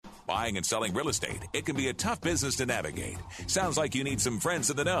Buying and selling real estate, it can be a tough business to navigate. Sounds like you need some friends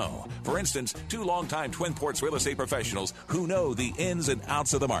in the know. For instance, two longtime Twin Ports real estate professionals who know the ins and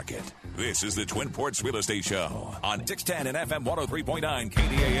outs of the market. This is the Twin Ports Real Estate Show on 610 and FM 103.9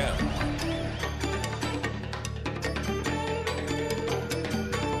 KDAL.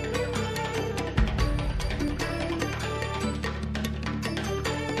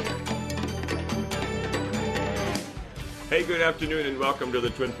 Hey, good afternoon and welcome to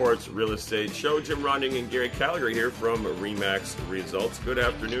the Twin Ports Real Estate Show. Jim Ronding and Gary Calgary here from RE/MAX Results. Good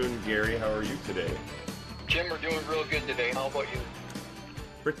afternoon, Gary. How are you today? Jim, we're doing real good today. How about you?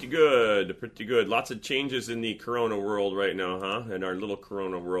 Pretty good, pretty good. Lots of changes in the Corona world right now, huh? In our little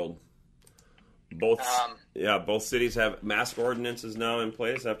Corona world. Both cities have mask ordinances now in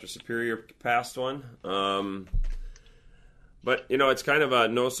place after Superior passed one. But, you know, it's kind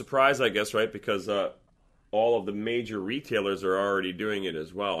of no surprise, I guess, right? Because all of the major retailers are already doing it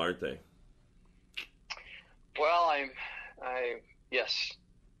as well, aren't they? Well, yes,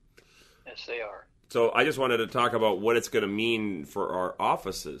 they are. So I just wanted to talk about what it's going to mean for our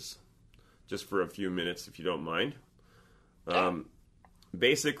offices, just for a few minutes, if you don't mind.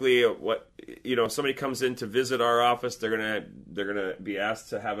 Basically, if somebody comes in to visit our office, they're gonna be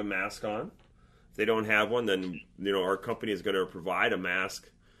asked to have a mask on. If they don't have one, then our company is going to provide a mask.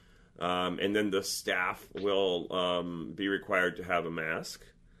 And then the staff will be required to have a mask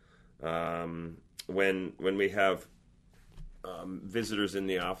when we have visitors in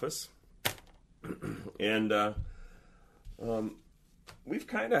the office. And we've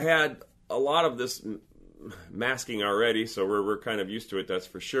kind of had a lot of this masking already, so we're kind of used to it, that's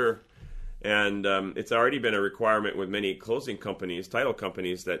for sure. And it's already been a requirement with many closing companies, title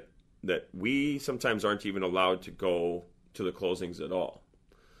companies, that we sometimes aren't even allowed to go to the closings at all.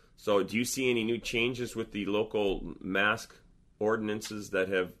 So do you see any new changes with the local mask ordinances that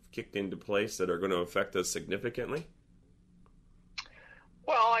have kicked into place that are going to affect us significantly?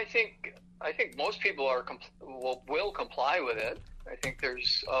 Well, I think most people will comply with it. I think there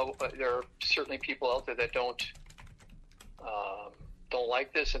are certainly people out there that don't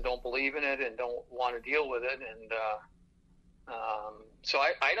like this and don't believe in it and don't want to deal with it. And so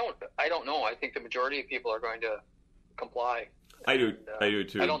I don't know. I think the majority of people are going to comply. I do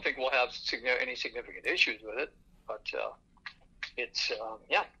too. I don't think we'll have any significant issues with it, but it's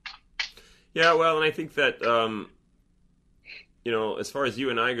yeah. Yeah, well, and I think that as far as you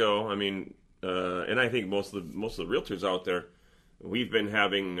and I go, I mean, and I think most of the realtors out there, we've been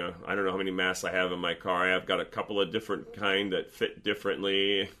having I don't know how many masks I have in my car. I've got a couple of different kind that fit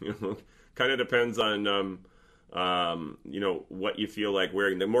differently. Kind of depends on what you feel like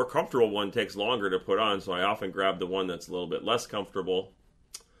wearing. The more comfortable one takes longer to put on, so I often grab the one that's a little bit less comfortable.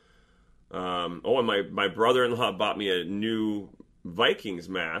 And my brother-in-law bought me a new Vikings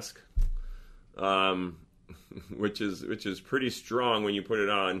mask, which is pretty strong when you put it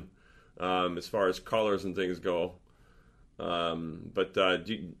on, as far as colors and things go. But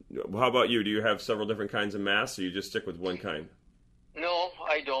how about you? Do you have several different kinds of masks, or you just stick with one kind? No,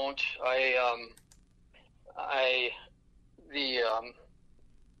 I don't. I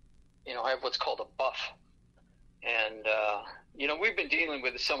have what's called a buff, and we've been dealing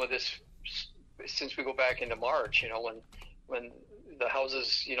with some of this since we go back into March. When the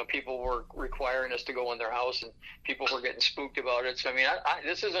houses, people were requiring us to go in their house, and people were getting spooked about it. So I mean,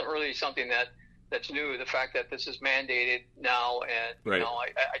 this isn't really something that's new. The fact that this is mandated now, and right.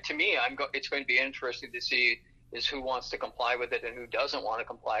 To me, it's going to be interesting to see is who wants to comply with it and who doesn't want to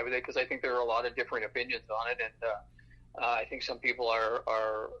comply with it, because I think there are a lot of different opinions on it, and I think some people are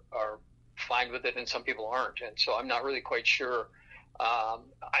fine with it and some people aren't, and so I'm not really quite sure. I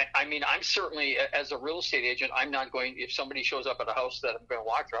mean, I'm certainly, as a real estate agent, I'm not going, if somebody shows up at a house that I'm going to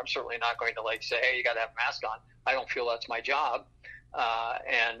walk through, I'm certainly not going to say, hey, you got to have a mask on. I don't feel that's my job.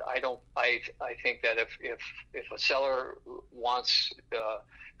 And I think that if a seller wants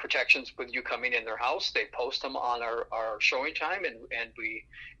protections with you coming in their house, they post them on our showing time, and we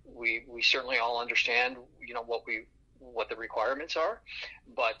certainly all understand what the requirements are,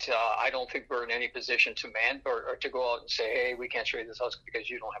 but I don't think we're in any position to or to go out and say, hey, we can't show you this house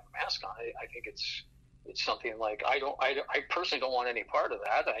because you don't have a mask on. I think it's something like I personally don't want any part of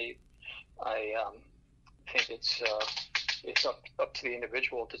that. I think it's up to the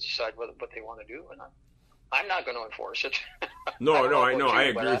individual to decide what they want to do, and I'm not going to enforce it. No, I know. I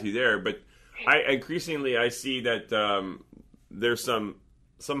agree with you there, but I see that there's some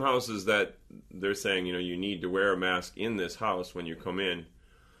houses that they're saying, you need to wear a mask in this house when you come in,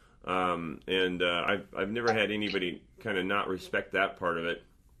 and I've never had anybody kind of not respect that part of it.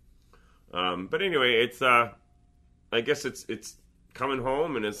 But anyway, it's I guess it's coming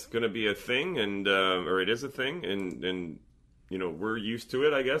home, and it's going to be a thing, and or it is a thing, and we're used to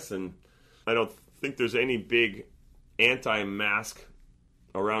it, I guess. And I don't think there's any big anti-mask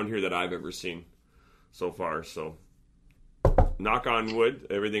around here that I've ever seen so far. So, knock on wood,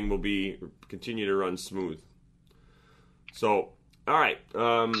 everything will continue to run smooth. So, all right,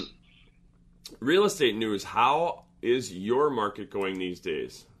 real estate news. How is your market going these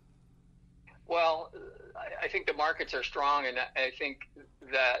days? Well, I think the markets are strong, and I think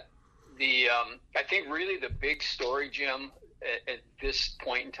that I think really the big story, Jim, at this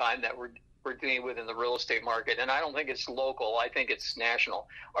point in time that we're dealing with in the real estate market, and I don't think it's local, I think it's national,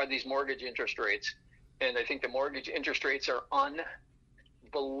 are these mortgage interest rates. And I think the mortgage interest rates are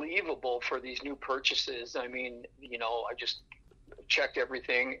unbelievable for these new purchases. I mean, I just checked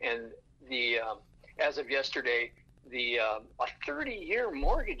everything, and as of yesterday, a 30-year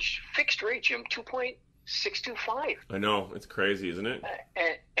mortgage fixed rate, Jim, 2.625. I know, it's crazy, isn't it?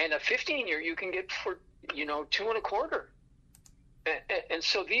 And a 15-year you can get for 2.25. And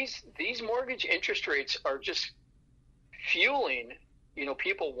so these mortgage interest rates are just fueling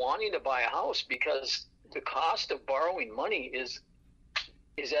people wanting to buy a house, because the cost of borrowing money is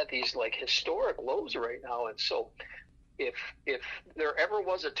at these like historic lows right now. And so if there ever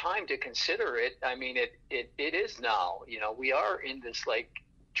was a time to consider it, I mean, it is now. We are in this like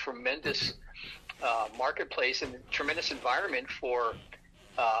tremendous marketplace and tremendous environment for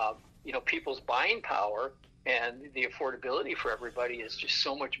people's buying power, and the affordability for everybody is just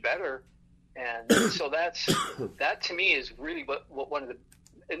so much better. And so that to me is really what one of the,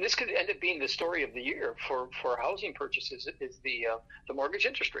 and this could end up being the story of the year for housing purchases, is the mortgage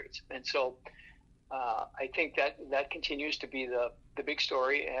interest rates. And so I think that continues to be the big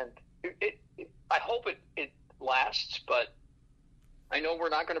story, and I hope it lasts, but I know we're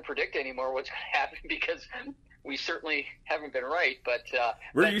not going to predict anymore what's going to happen, because we certainly haven't been right. But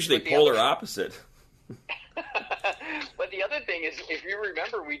we're usually polar opposite. But the other thing is, if you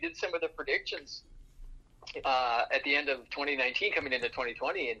remember, we did some of the predictions at the end of 2019 coming into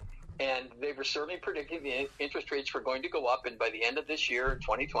 2020, and they were certainly predicting the interest rates were going to go up, and by the end of this year,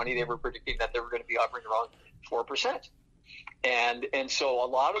 2020, they were predicting that they were going to be hovering around 4%. And so a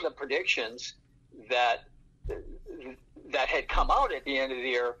lot of the predictions that had come out at the end of the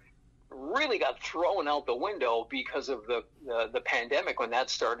year really got thrown out the window because of the pandemic when that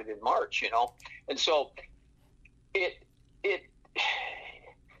started in March, And so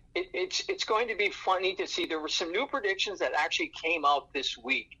it's going to be funny to see. There were some new predictions that actually came out this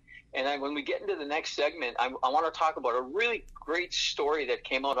week. And when we get into the next segment, I want to talk about a really great story that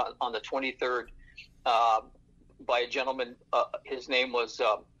came out on the 23rd by a gentleman. His name was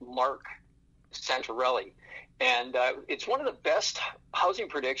Mark Santarelli. And it's one of the best housing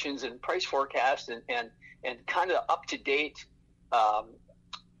predictions and price forecasts and kind of up-to-date,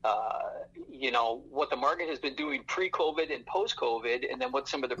 what the market has been doing pre-COVID and post-COVID, and then what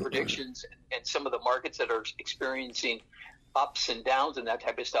some of the predictions and some of the markets that are experiencing ups and downs and that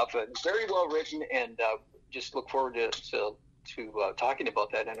type of stuff. Very well written, and just look forward to talking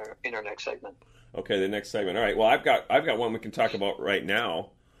about that in our next segment. Okay, the next segment. All right. Well, I've got one we can talk about right now,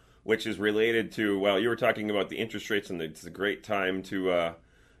 which is related to, well, you were talking about the interest rates, and it's a great time to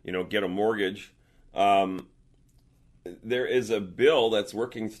get a mortgage. There is a bill that's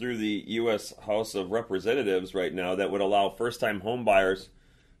working through the U.S. House of Representatives right now that would allow first-time home buyers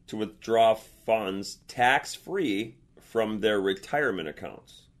to withdraw funds tax-free from their retirement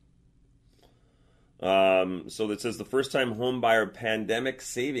accounts. So that says the First-Time Home Buyer Pandemic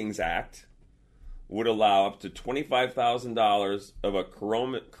Savings Act would allow up to $25,000 of a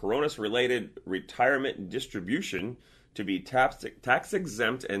Coronas-related retirement distribution to be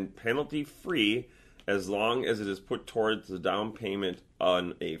tax-exempt and penalty-free as long as it is put towards the down payment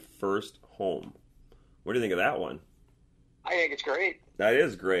on a first home. What do you think of that one? I think it's great. That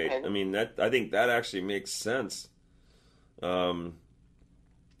is great. I mean, I think that actually makes sense. They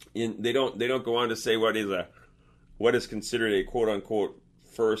don't go on to say what is considered a quote unquote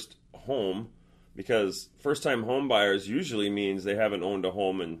first home, because first time home buyers usually means they haven't owned a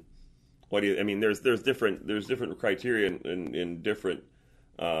home. And there's different criteria in different.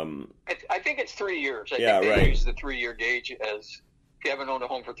 I think it's 3 years. I think they use the 3-year gauge as, if you haven't owned a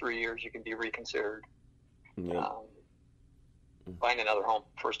home for 3 years, you can be reconsidered. Yeah. Find another home,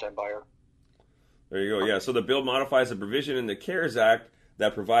 first-time buyer. There you go. Yeah. So the bill modifies a provision in the CARES Act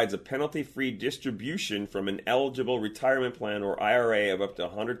that provides a penalty-free distribution from an eligible retirement plan or IRA of up to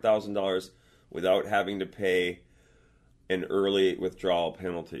 $100,000 without having to pay an early withdrawal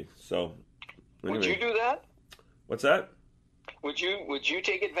penalty. So, anyway. Would you do that? What's that? Would you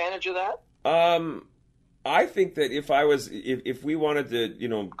take advantage of that? I think that if we wanted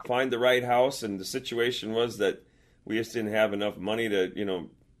to, find the right house, and the situation was that we just didn't have enough money to,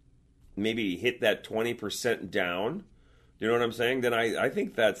 maybe hit that 20% down, you know what I'm saying? Then I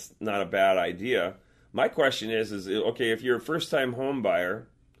think that's not a bad idea. My question is okay, if you're a first-time home buyer,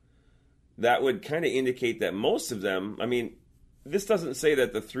 that would kind of indicate that most of them, I mean, this doesn't say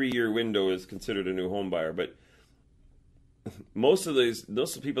that the 3-year window is considered a new home buyer, but most of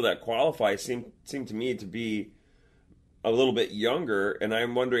those people that qualify seem to me to be a little bit younger, and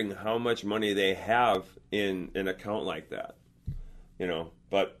I'm wondering how much money they have in an account like that.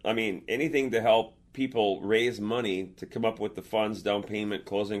 But I mean, anything to help people raise money to come up with the funds, down payment,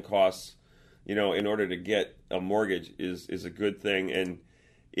 closing costs, in order to get a mortgage is a good thing. And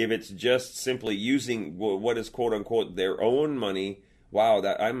if it's just simply using what is quote unquote their own money, wow,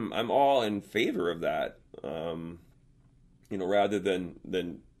 that I'm all in favor of that. Rather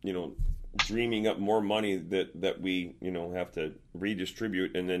than dreaming up more money that we have to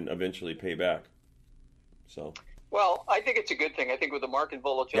redistribute and then eventually pay back. So. Well, I think it's a good thing. I think with the market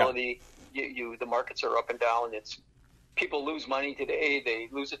volatility, the markets are up and down. It's people lose money today, they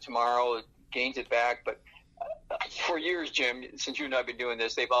lose it tomorrow, it gains it back. But for years, Jim, since you and I have been doing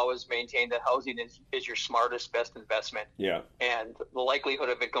this, they've always maintained that housing is your smartest, best investment. Yeah. And the likelihood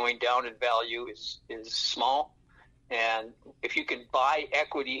of it going down in value is small. And if you can buy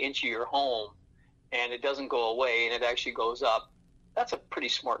equity into your home and it doesn't go away and it actually goes up, that's a pretty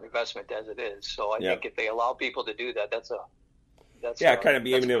smart investment as it is. So I think if they allow people to do that, that's kind of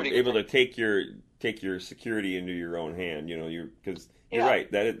being able to take your security into your own hand. Because you're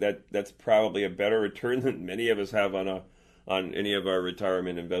right, that's probably a better return than many of us have on any of our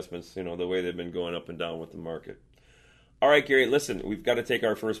retirement investments. The way they've been going up and down with the market. All right, Gary, listen, we've got to take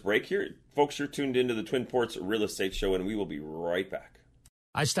our first break here. Folks, you're tuned into the Twin Ports Real Estate Show, and we will be right back.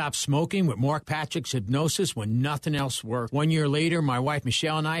 I stopped smoking with Mark Patrick's hypnosis when nothing else worked. 1 year later, my wife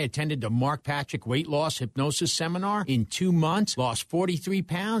Michelle and I attended the Mark Patrick Weight Loss Hypnosis Seminar. In 2 months, lost 43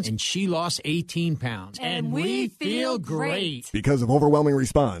 pounds, and she lost 18 pounds. And we feel great. Because of overwhelming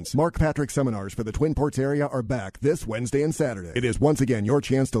response, Mark Patrick seminars for the Twin Ports area are back this Wednesday and Saturday. It is once again your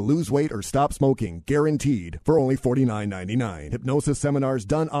chance to lose weight or stop smoking, guaranteed, for only $49.99. Hypnosis seminars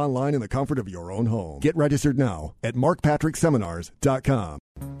done online in the comfort of your own home. Get registered now at markpatrickseminars.com.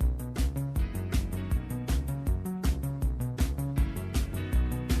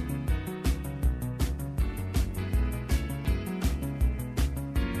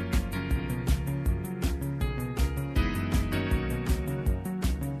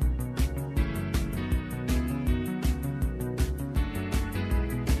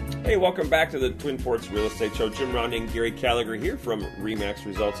 Hey, welcome back to the Twin Ports Real Estate Show. Jim Rounding, Gary Gallagher here from RE/MAX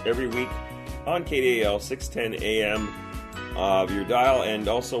Results every week on KDAL 610 AM of your dial, and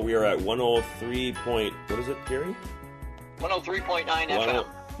also we are at 103 what is it, Gary? 103.9 FM.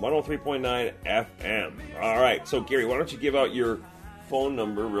 103.9 FM. All right, so Gary, why don't you give out your phone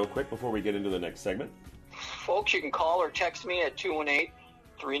number real quick before we get into the next segment? Folks, you can call or text me at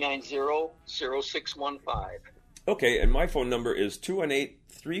 218-390-0615. Okay, and my phone number is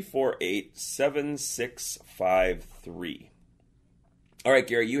 218-348-7653. All right,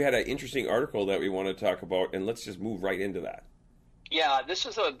 Gary, you had an interesting article that we want to talk about, and let's just move right into that. Yeah, this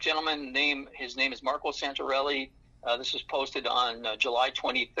is a gentleman his name is Marco Santarelli. This was posted on July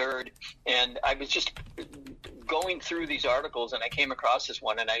 23rd, and I was just going through these articles, and I came across this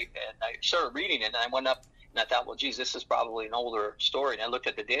one, and I started reading it, and I went up, and I thought, well, geez, this is probably an older story, and I looked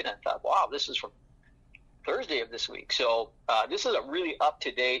at the data, and I thought, wow, this is from Thursday of this week. So this is a really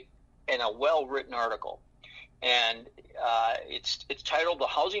up-to-date and a well-written article. And it's titled The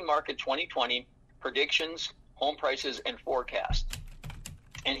Housing Market 2020, Predictions, Home Prices, and Forecast.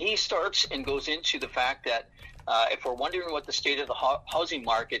 And he starts and goes into the fact that if we're wondering what the state of the housing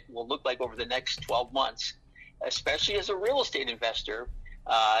market will look like over the next 12 months, especially as a real estate investor,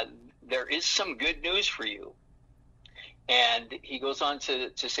 there is some good news for you. And he goes on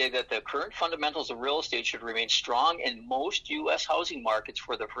to say that the current fundamentals of real estate should remain strong in most U.S. housing markets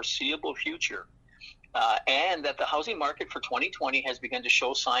for the foreseeable future, and that the housing market for 2020 has begun to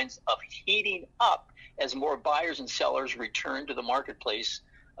show signs of heating up as more buyers and sellers return to the marketplace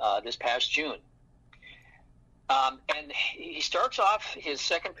this past June. And he starts off his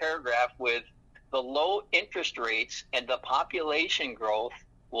second paragraph with the low interest rates and the population growth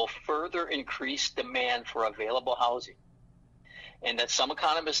will further increase demand for available housing. And that some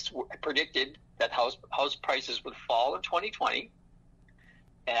economists predicted that house prices would fall in 2020,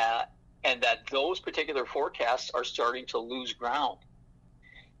 and that those particular forecasts are starting to lose ground,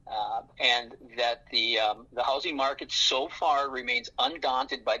 and that the housing market so far remains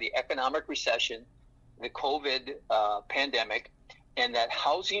undaunted by the economic recession, the COVID pandemic, and that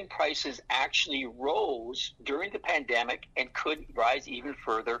housing prices actually rose during the pandemic and could rise even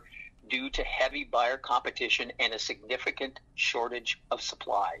further due to heavy buyer competition and a significant shortage of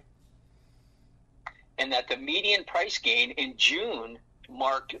supply. And that the median price gain in June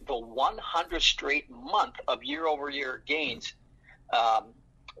marked the 100th straight month of year-over-year gains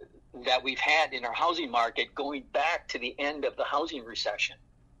that we've had in our housing market going back to the end of the housing recession.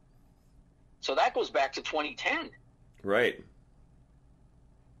 So that goes back to 2010. Right.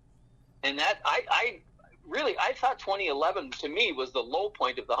 And that I thought 2011 to me was the low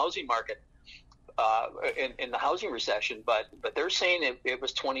point of the housing market in the housing recession, but they're saying it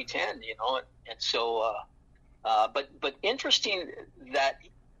was 2010, you know, and so but interesting that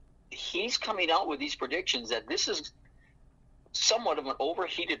he's coming out with these predictions that this is somewhat of an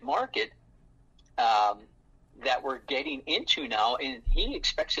overheated market that we're getting into now, and he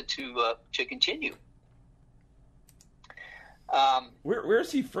expects it to continue. Where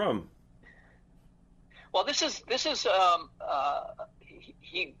is he from? Well, this is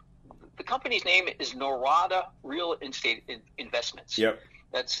the company's name is Norada Real Estate Investments. Yep.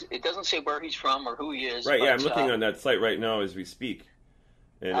 It doesn't say where he's from or who he is. Right. But, yeah, I'm looking on that site right now as we speak,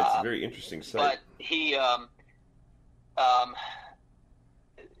 and it's a very interesting site. But he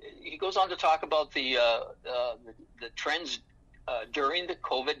goes on to talk about the trends during the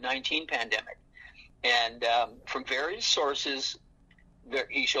COVID-19 pandemic, and from various sources,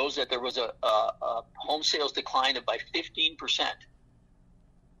 he shows that there was a home sales decline of by 15%,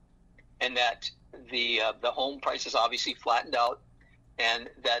 and that the home prices obviously flattened out, and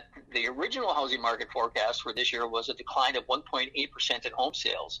that the original housing market forecast for this year was a decline of 1.8% in home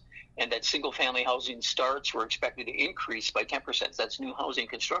sales, and that single-family housing starts were expected to increase by 10%. That's new housing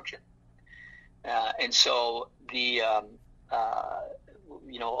construction. And so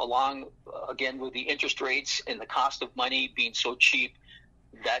along, again, with the interest rates and the cost of money being so cheap,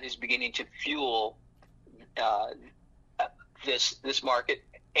 that is beginning to fuel this market.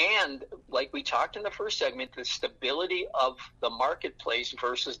 And like we talked in the first segment, the stability of the marketplace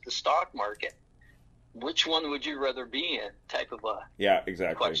versus the stock market. Which one would you rather be in? Type of a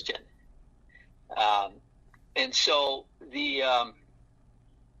question. And so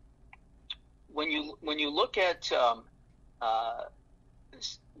when you look at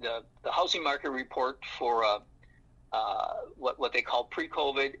the housing market report for what they call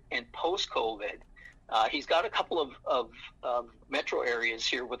pre-COVID and post-COVID, he's got a couple of metro areas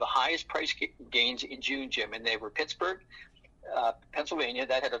here with the highest price gains in June, Jim, and they were Pittsburgh, Pennsylvania,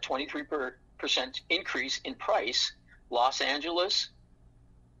 that had a 23% increase in price. Los Angeles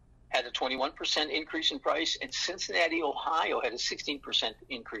had a 21% increase in price, and Cincinnati, Ohio had a 16%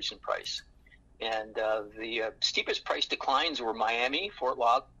 increase in price. And the steepest price declines were Miami, Fort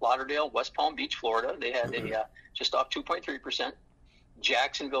Lauderdale, West Palm Beach, Florida. They had just off 2.3%.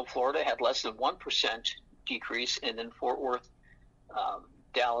 Jacksonville, Florida had less than 1% decrease, and then Fort Worth,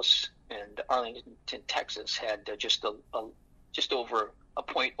 Dallas, and Arlington, Texas had just over a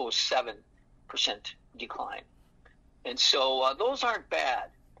 0.07% decline. And so those aren't bad,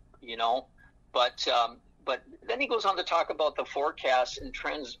 you know. But then he goes on to talk about the forecasts and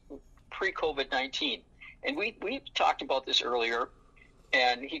trends pre-COVID-19, and we talked about this earlier.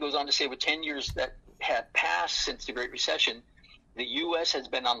 And he goes on to say, with 10 years that had passed since the Great Recession, the U.S. has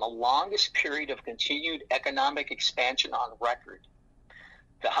been on the longest period of continued economic expansion on record.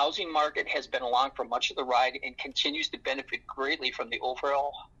 The housing market has been along for much of the ride and continues to benefit greatly from the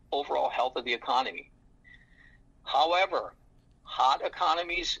overall health of the economy. However, hot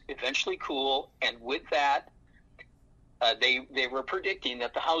economies eventually cool, and with that, they were predicting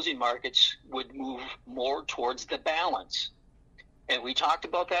that the housing markets would move more towards the balance. And we talked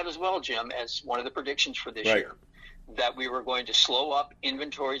about that as well, Jim, as one of the predictions for this year, that we were going to slow up,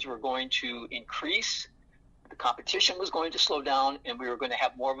 inventories were going to increase, the competition was going to slow down, and we were going to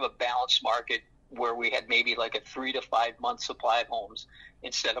have more of a balanced market where we had maybe like a 3 to 5 month supply of homes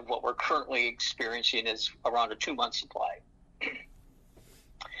instead of what we're currently experiencing is around a 2-month supply.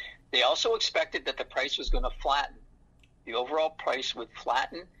 They also expected that the price was going to flatten. The overall price would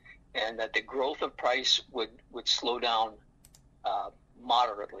flatten, and that the growth of price would slow down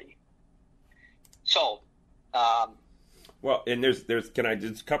moderately. So, well, and there's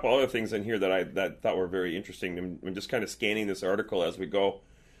just a couple other things in here that I thought were very interesting. I'm just kind of scanning this article as we go,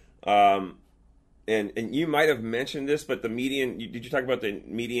 and you might have mentioned this, but the median. Did you talk about the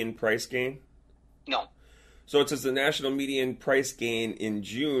median price gain? No. So it says the national median price gain in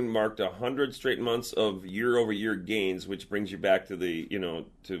June marked 100 straight months of year-over-year gains, which brings you back to the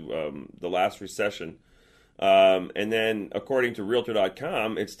last recession. And then, according to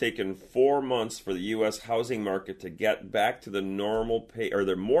Realtor.com, it's taken 4 months for the U.S. housing market to get back to the normal pace, or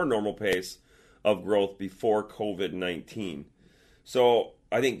the more normal pace of growth before COVID-19. So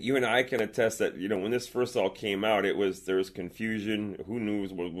I think you and I can attest that, when this first all came out, there was confusion. Who knew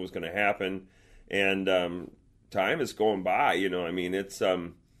what was going to happen? And time is going by.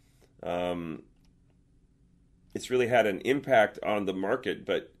 It's really had an impact on the market,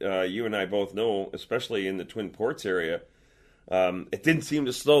 but you and I both know, especially in the Twin Ports area, it didn't seem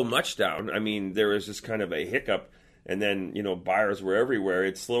to slow much down. I mean, there was just kind of a hiccup, and then, buyers were everywhere.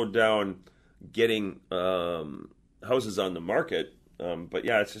 It slowed down getting houses on the market. But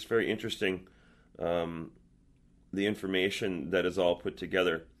yeah, it's just very interesting, the information that is all put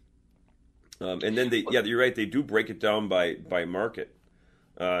together. And then, you're right, they do break it down by market.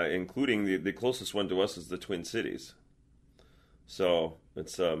 Including the closest one to us is the Twin Cities. So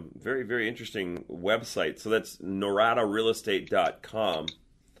it's a very, very interesting website. So that's noradarealestate.com.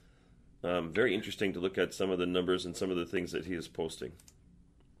 Very interesting to look at some of the numbers and some of the things that he is posting.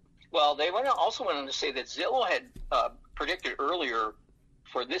 Well, they also went on to say that Zillow had predicted earlier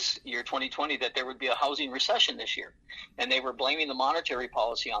for this year, 2020, that there would be a housing recession this year. And they were blaming the monetary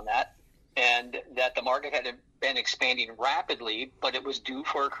policy on that, and that the market had been expanding rapidly, but it was due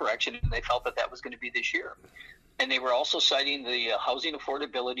for a correction, and they felt that was going to be this year. And they were also citing the housing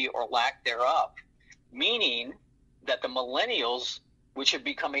affordability or lack thereof, meaning that the millennials, which have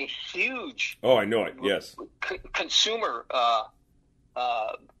become a huge consumer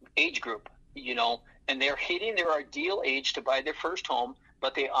age group, and they're hitting their ideal age to buy their first home,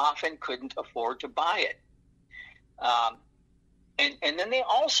 but they often couldn't afford to buy it. And then they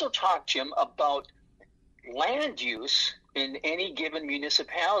also talked, Jim, about land use in any given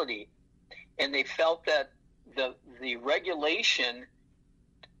municipality, and they felt that the regulation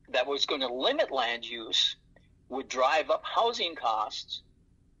that was going to limit land use would drive up housing costs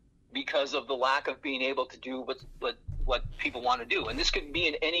because of the lack of being able to do what people want to do. And this could be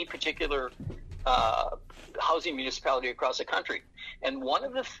in any particular housing municipality across the country. And one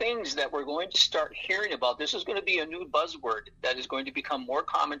of the things that we're going to start hearing about, this is going to be a new buzzword that is going to become more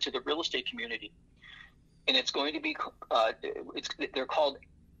common to the real estate community. And it's going to be, they're called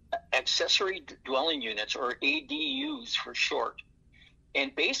accessory dwelling units, or ADUs for short.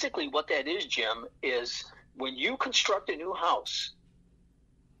 And basically what that is, Jim, is when you construct a new house,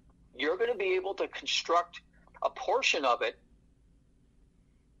 you're going to be able to construct a portion of it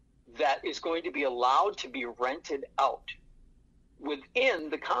that is going to be allowed to be rented out within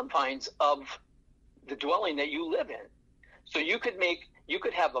the confines of the dwelling that you live in. So you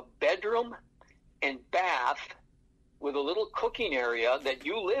could have a bedroom and bath with a little cooking area that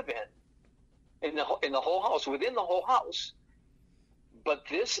you live in the whole house, within the whole house. But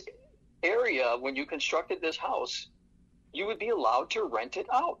this area, when you constructed this house, you would be allowed to rent it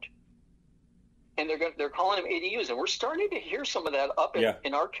out. And they're calling them ADUs, and we're starting to hear some of that up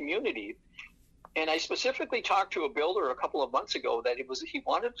in our community. And I specifically talked to a builder a couple of months ago that he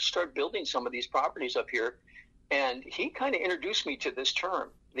wanted to start building some of these properties up here, and he kind of introduced me to this term,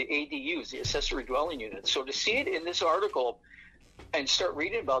 the ADUs, the accessory dwelling units. So to see it in this article and start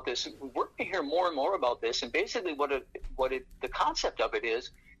reading about this, we're going to hear more and more about this. And basically, the concept of it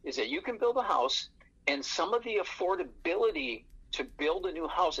is that you can build a house, and some of the affordability to build a new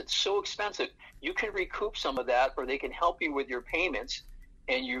house, it's so expensive, you can recoup some of that, or they can help you with your payments,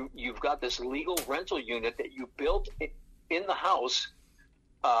 and you've got this legal rental unit that you built in the house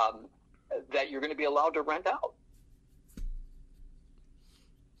that you're going to be allowed to rent out.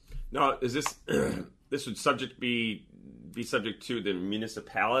 Now, is this would be subject to the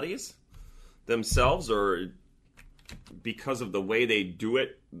municipalities themselves, or because of the way they do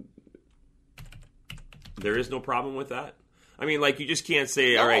it, there is no problem with that? I mean, like, you just can't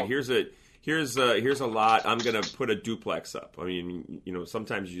say, all right, here's a lot, I'm going to put a duplex up. I mean,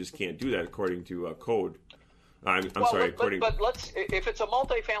 sometimes you just can't do that according to code. But if it's a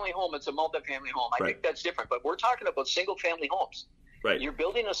multifamily home, it's a multifamily home. I think that's different. But we're talking about single-family homes. Right. You're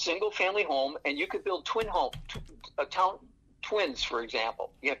building a single-family home, and you could build twins, for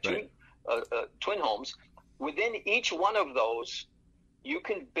example. You have two twin homes. Within each one of those, you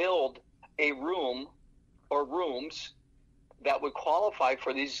can build a room or rooms that would qualify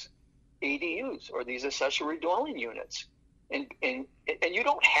for these ADUs, or these accessory dwelling units. And you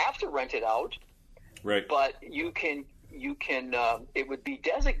don't have to rent it out. Right. But you can it would be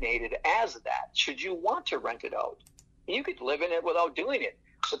designated as that should you want to rent it out. You could live in it without doing it.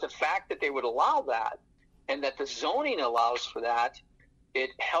 But the fact that they would allow that, and that the zoning allows for that,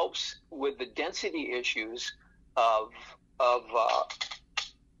 it helps with the density issues of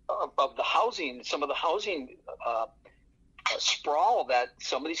of the housing, some of the housing sprawl that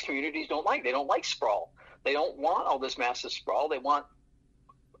some of these communities don't like. They don't like sprawl. They don't want all this massive sprawl. They want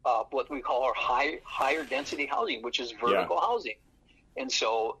what we call our higher density housing, which is vertical housing. And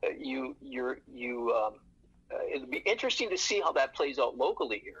so it'll be interesting to see how that plays out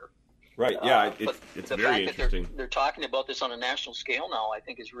locally here. Right. Yeah. It's very interesting. They're talking about this on a national scale now, I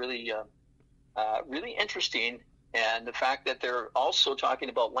think, is really, really interesting. And the fact that they're also talking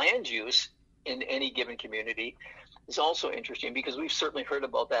about land use in any given community is also interesting, because we've certainly heard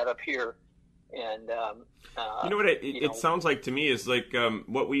about that up here. And you know what it sounds like to me is like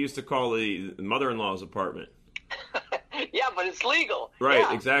what we used to call the mother-in-law's apartment. Yeah, but it's legal. Right,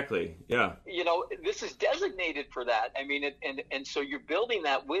 yeah. Exactly. Yeah. This is designated for that. I mean, and so you're building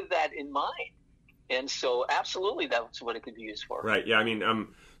that with that in mind. And so absolutely that's what it could be used for. Right. Yeah. I mean,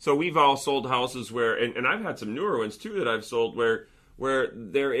 so we've all sold houses where, and I've had some newer ones too that I've sold where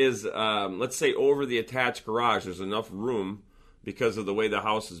there is, let's say over the attached garage, there's enough room because of the way the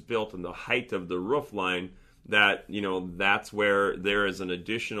house is built and the height of the roof line that, that's where there is an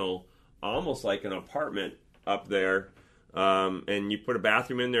additional, almost like an apartment up there. And you put a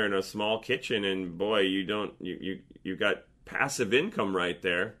bathroom in there and a small kitchen, and boy, you got passive income right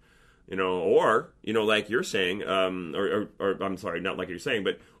there, or, like you're saying, or I'm sorry, not like you're saying,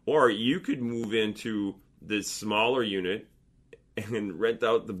 but, or you could move into this smaller unit and rent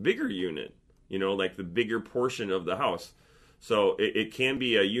out the bigger unit, like the bigger portion of the house. So it can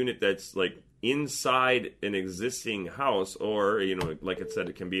be a unit that's like inside an existing house, or, like I said,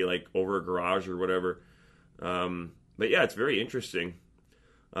 it can be like over a garage or whatever. But yeah, it's very interesting.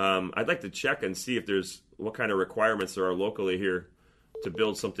 I'd like to check and see if there's what kind of requirements there are locally here to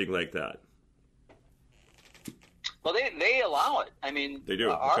build something like that. Well, they allow it. I mean, they do.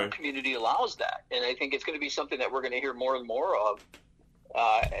 Our community allows that, and I think it's going to be something that we're going to hear more and more of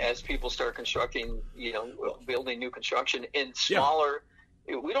as people start constructing, building new construction in smaller.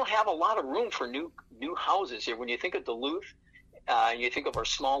 Yeah. We don't have a lot of room for new houses here. When you think of Duluth, you think of our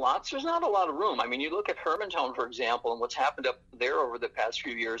small lots, there's not a lot of room. I mean, you look at Hermantown, for example, and what's happened up there over the past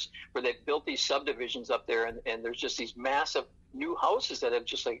few years, where they've built these subdivisions up there, and there's just these massive new houses that have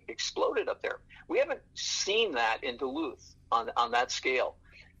just like exploded up there. We haven't seen that in Duluth on that scale.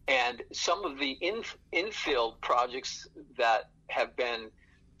 And some of the infill projects that have been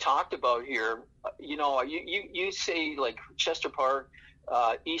talked about here, you say like Chester Park,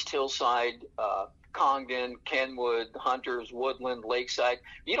 East Hillside, Congdon, Kenwood, Hunters, Woodland, Lakeside.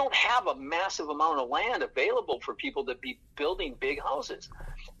 You don't have a massive amount of land available for people to be building big houses.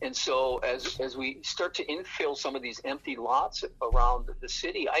 And so as we start to infill some of these empty lots around the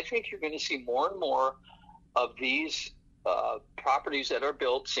city, I think you're going to see more and more of these properties that are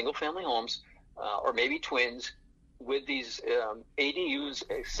built, single-family homes, or maybe twins, with these ADUs,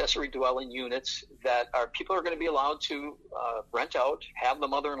 accessory dwelling units, that people are going to be allowed to rent out, have the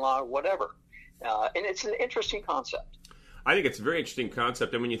mother-in-law, whatever. And it's an interesting concept. I think it's a very interesting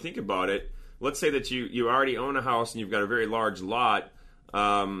concept. And when you think about it, let's say that you already own a house and you've got a very large lot.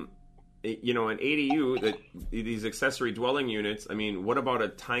 An ADU, that these accessory dwelling units, I mean, what about a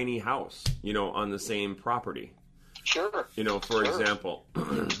tiny house, on the same property? Sure. For example.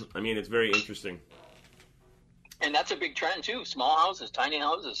 I mean, it's very interesting. And that's a big trend too. Small houses, tiny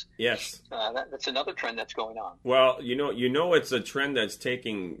houses. Yes. That's another trend that's going on. Well, it's a trend that's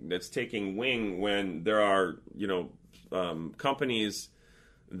taking wing when there are, companies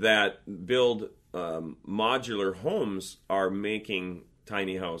that build modular homes are making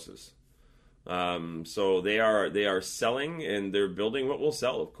tiny houses. So they are selling, and they're building what will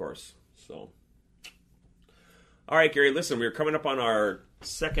sell, of course. So, all right, Gary, listen, we're coming up on our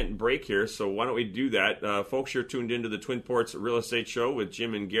second break here, so why don't we do that? Folks, you're tuned into the Twin Ports Real Estate Show with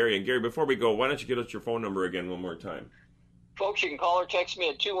Jim and Gary. And Gary, before we go, why don't you give us your phone number again one more time? Folks, you can call or text me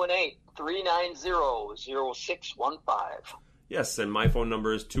at 218-390-0615. Yes, and my phone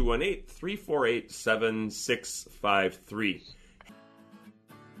number is 218-348-7653.